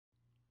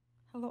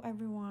Hello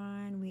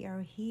everyone, we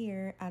are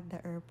here at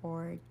the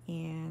airport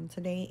and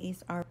today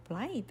is our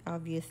flight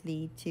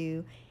obviously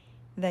to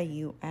the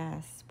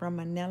US from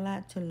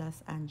Manila to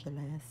Los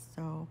Angeles.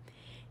 So,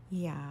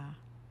 yeah,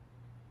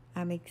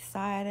 I'm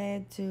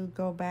excited to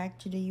go back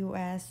to the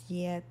US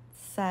yet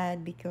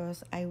sad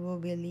because I will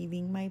be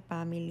leaving my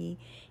family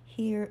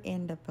here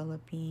in the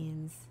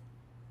Philippines.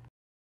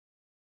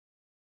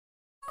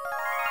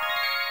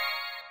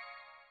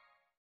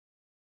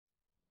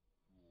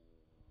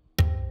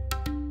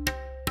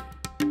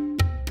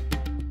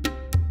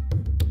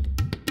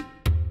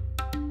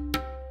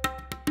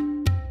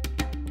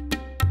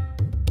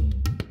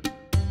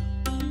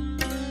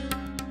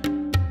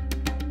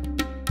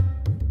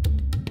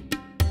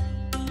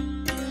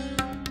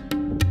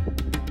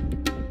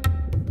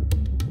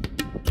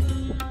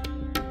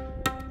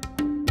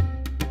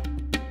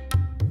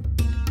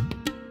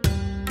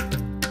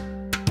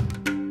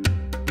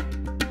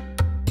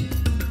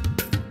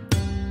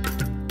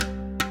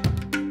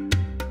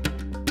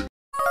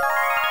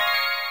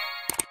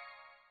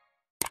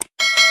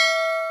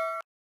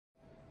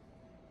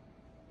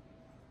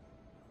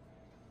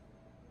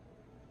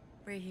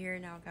 We're here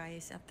now,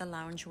 guys, at the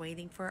lounge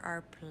waiting for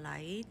our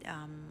flight.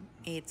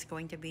 It's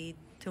going to be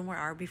 2 more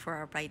hours before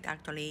our flight,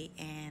 actually.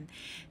 And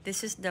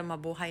this is the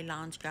Mabuhay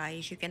Lounge,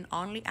 guys. You can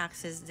only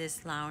access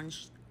this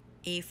lounge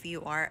if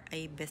you are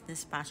a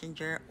business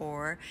passenger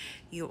or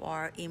you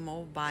are a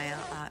Mabuhay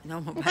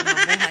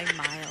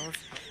Miles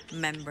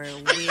member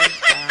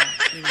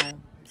with,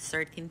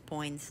 certain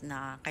points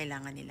na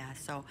kailangan nila.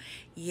 So,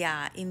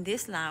 yeah, in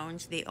this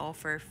lounge, they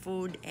offer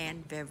food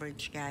and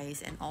beverage,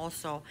 guys, and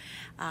also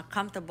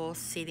comfortable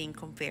seating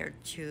compared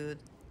to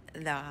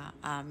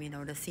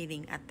the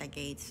seating at the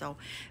gate. So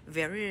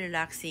very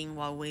relaxing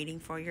while waiting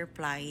for your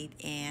flight,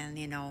 and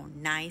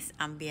nice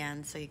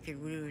ambience so you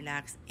can really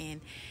relax. And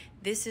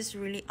this is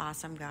really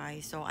awesome,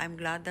 guys. So I'm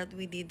glad that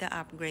we did the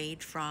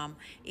upgrade from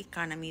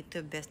economy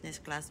to business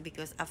class,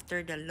 because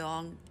after the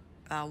long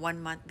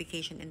 1 month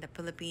vacation in the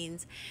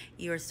Philippines,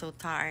 you're so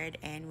tired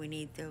and we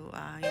need to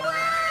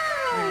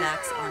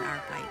relax on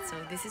our flight. So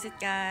this is it,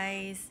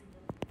 guys.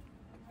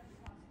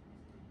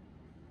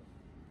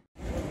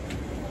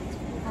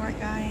 Alright,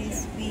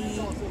 guys,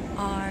 we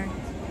are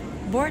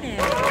boarded.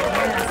 Yes,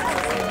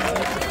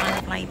 it's a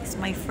fun flight. It's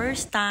my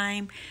first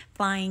time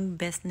flying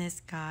business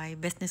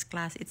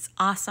class. It's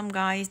awesome,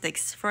 guys. The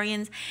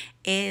experience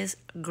is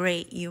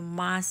great. You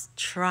must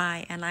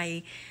try, and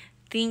I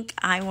think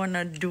I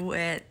wanna do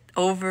it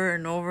over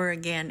and over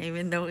again,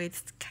 even though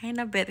it's kind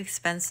of bit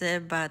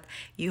expensive, but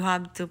you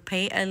have to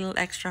pay a little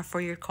extra for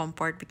your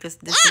comfort because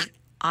this is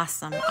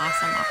awesome.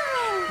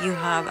 You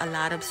have a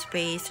lot of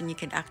space and you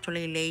can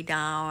actually lay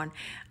down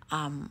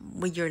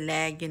with your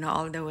leg,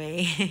 all the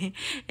way.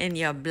 And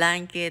you have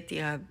blanket,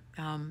 you have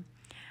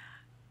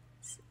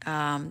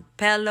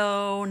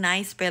pillow,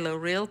 nice pillow,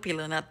 real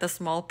pillow, not the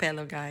small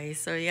pillow, guys.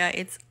 So yeah,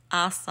 it's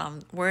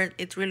awesome.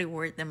 It's really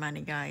worth the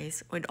money,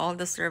 guys. With all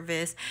the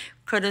service,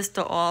 kudos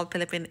to all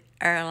Philippine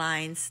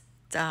Airlines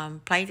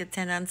flight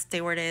attendants,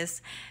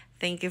 stewardess.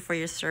 Thank you for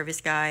your service,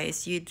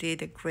 guys. You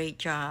did a great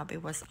job.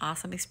 It was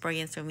awesome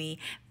experience for me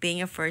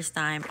being a first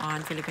time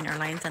on Philippine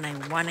Airlines, and I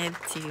wanted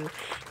to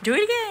do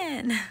it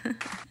again.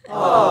 You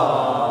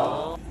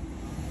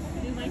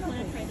might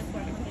want to try the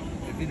pork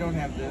If you don't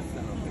have this,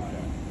 then I'll take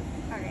that.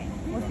 Alright.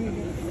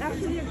 It's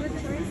actually a good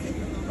choice.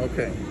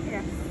 Okay.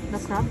 Yeah. The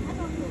crab?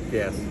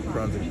 Yes,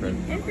 prawns express.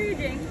 And for your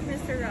drink,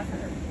 Mr.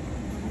 Russell.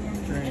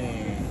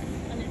 Drink.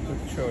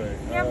 Good choice.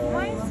 You have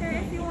wine, sir,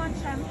 if you want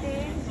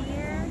champagne,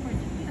 beer.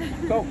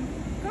 Go.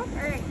 Go.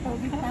 Alright.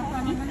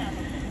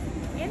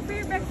 And for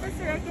your breakfast,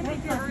 sir, I can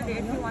make your order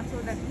if you want, so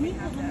that we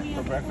have that.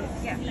 For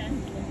breakfast? Yeah.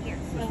 Here.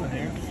 This one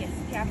here? Yes.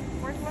 Yeah.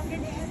 Pork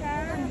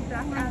longanisa,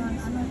 black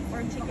almonds,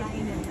 or chicken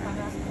Asian.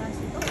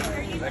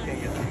 I can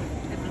get that.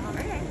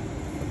 Alright.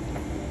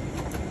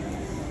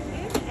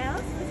 Anything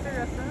else, Mr.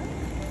 Russell?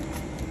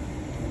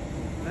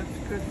 That's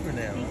good for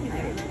now. Thank you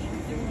very much.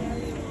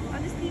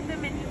 I'll just leave the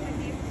menu with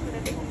you so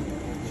that they can.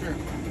 Sure.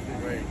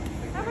 Great.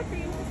 How about for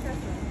you, Mr.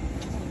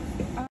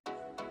 Russell?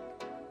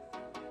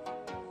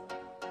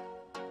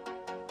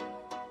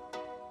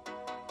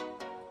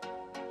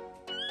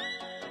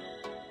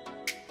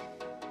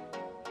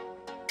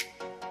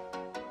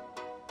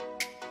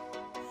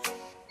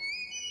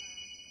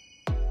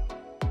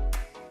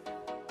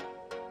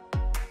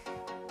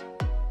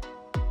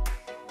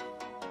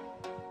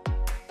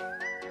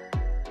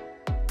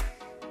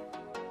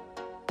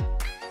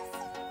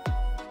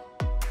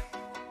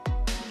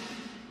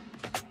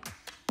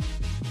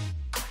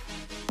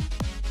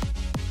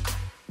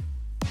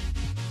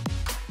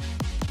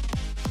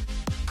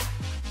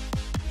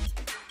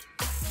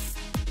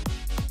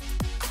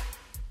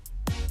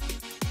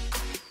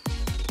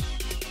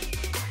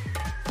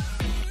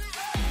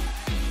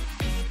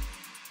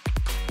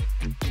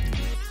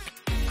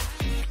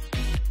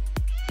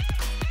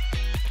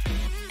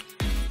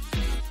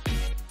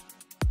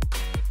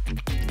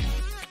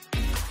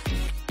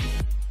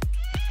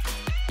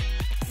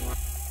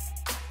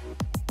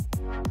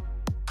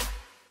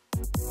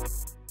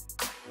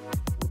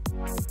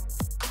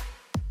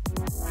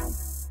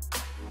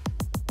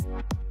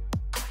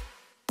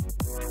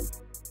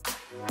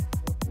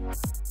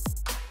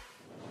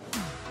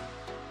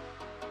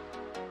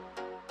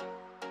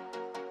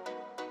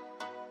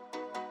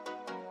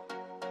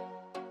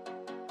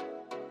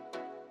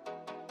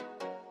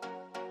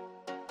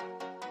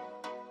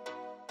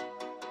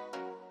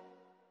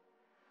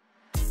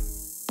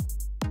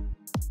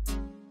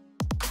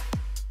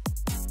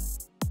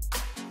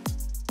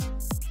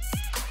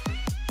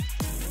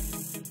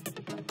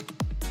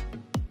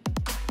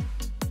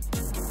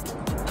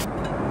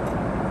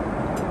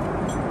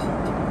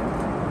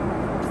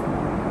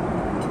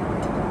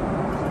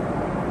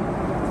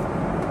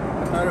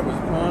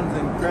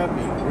 crab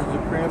meat? Where's the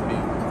crab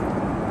meat?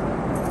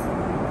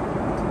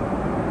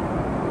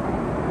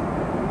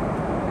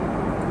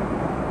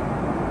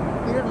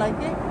 You don't like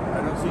it?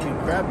 I don't see any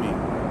crab meat.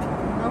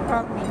 No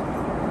crab meat.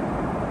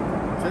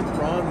 It said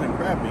prawns and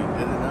crab meat,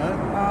 did it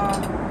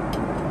not?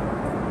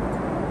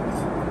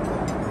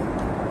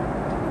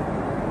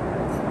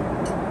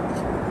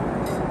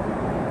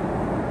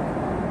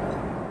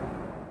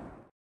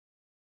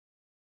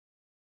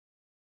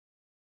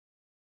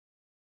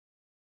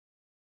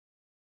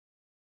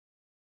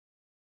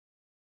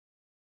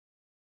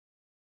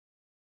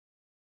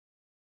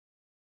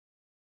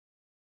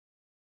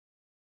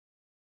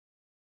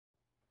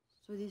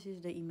 So this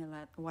is the email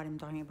at what I'm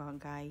talking about,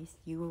 guys.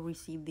 You will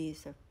receive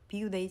this a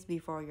few days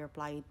before your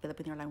flight.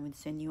 Philippine Airlines will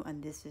send you,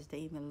 and this is the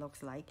email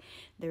looks like.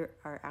 There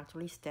are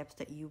actually steps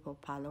that you will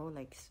follow,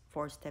 like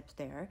 4 steps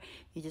there.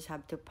 You just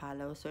have to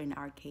follow. So in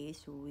our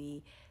case,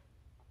 we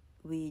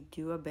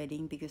do a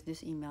bidding because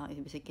this email is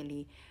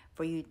basically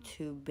for you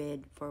to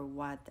bid for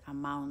what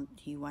amount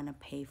you want to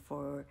pay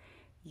for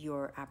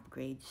your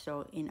upgrade.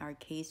 So in our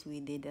case, we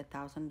did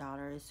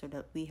 $1,000 so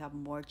that we have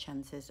more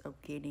chances of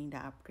getting the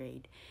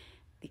upgrade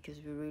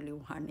because we really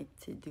wanted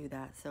to do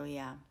that. So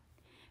yeah,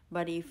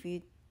 but if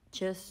you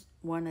just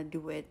want to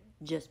do it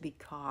just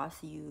because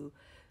you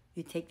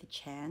take the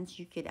chance,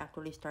 you could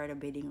actually start a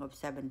bidding of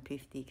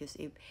 750 because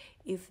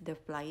if the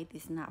flight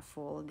is not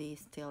full, they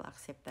still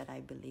accept that, I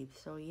believe.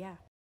 So yeah,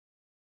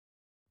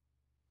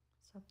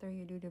 so after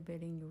you do the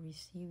bidding, you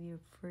receive your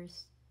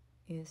first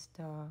is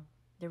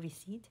the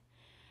receipt,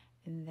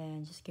 and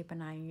then just keep an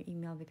eye on your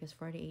email because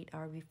 48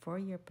 hours before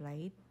your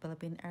flight,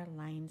 Philippine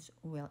Airlines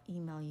will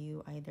email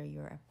you either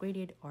you're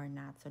upgraded or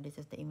not. So this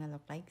is the email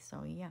look like.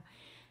 So yeah,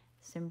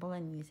 simple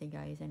and easy,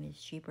 guys, and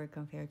it's cheaper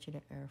compared to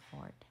the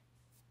airport.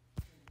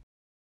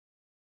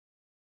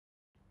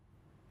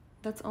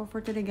 That's all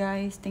for today,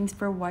 guys. Thanks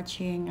for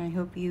watching. I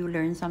hope you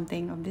learned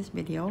something of this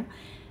video,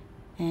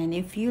 and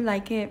if you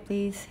like it,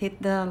 please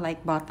hit the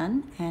like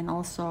button and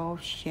also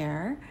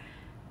share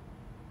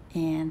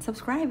and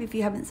subscribe if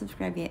you haven't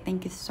subscribed yet.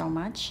 Thank you so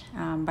much.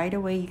 By the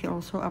way, you can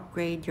also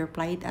upgrade your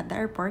flight at the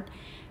airport.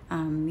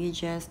 You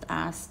just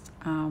asked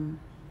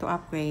to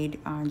upgrade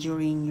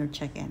during your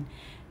check-in.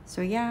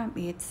 So yeah,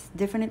 it's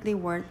definitely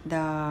worth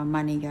the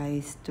money,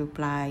 guys, to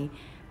fly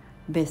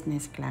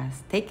business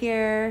class. Take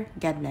care.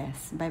 God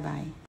bless. Bye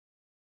bye.